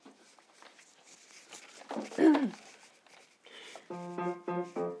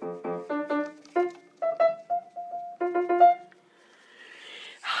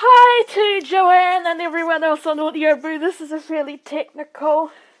Hi to Joanne and everyone else on Audio Boo. This is a fairly technical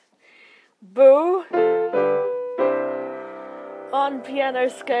boo on piano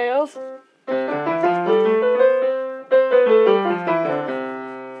scales.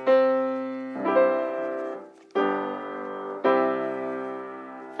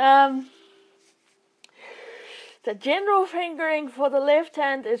 The general fingering for the left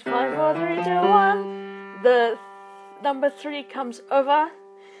hand is 5, 4, 3, 2, 1. The number 3 comes over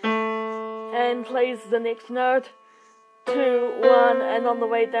and plays the next note. 2, 1, and on the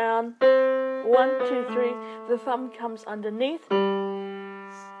way down, 1, 2, 3. The thumb comes underneath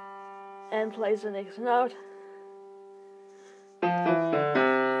and plays the next note. 2,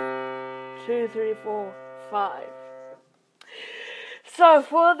 3, 4, 5. So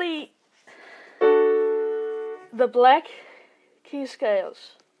for the black key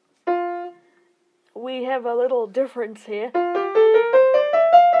scales, we have a little difference here.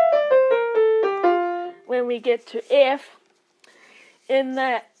 When we get to F, in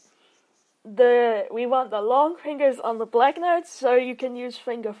that we want the long fingers on the black notes, so you can use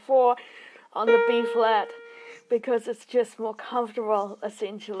finger 4 on the B flat because it's just more comfortable,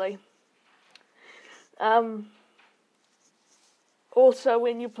 essentially. Also,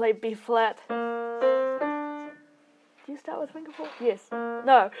 when you play B flat, do you start with finger 4? Yes.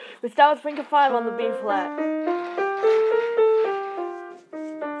 No, we start with finger 5 on the B flat.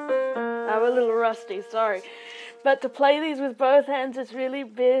 I'm a little rusty, sorry. But to play these with both hands, it's really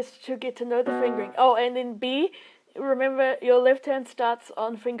best to get to know the fingering. Oh, and in B, remember your left hand starts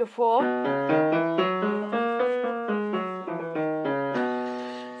on finger 4.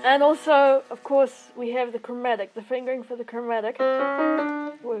 And also, of course, we have the chromatic, the fingering for the chromatic.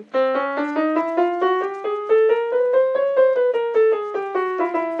 Whoa.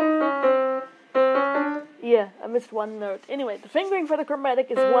 Yeah, I missed one note. Anyway, the fingering for the chromatic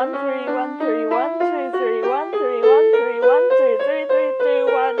is 1, 3, 1, 3, 1, 2, 3, 1, 3, 1, 3, 1, 2, 3, 3, 2,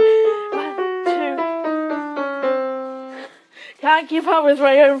 1, 1, 2. Can't keep up with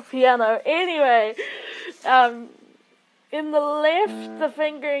my own piano. Anyway, in the left, the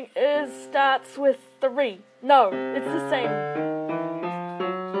fingering starts with 3. No, it's the same.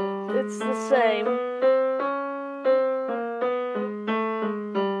 It's the same.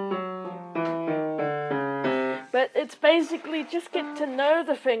 But it's basically just get to know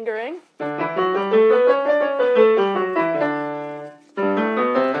the fingering.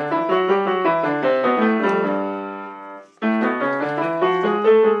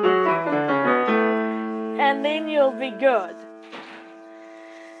 And then you'll be good.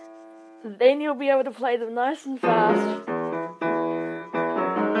 Then you'll be able to play them nice and fast.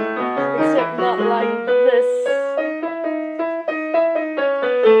 Except not like this.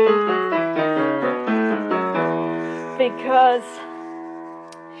 Because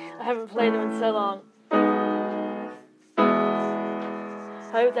I haven't played them in so long.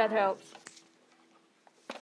 Hope that helps.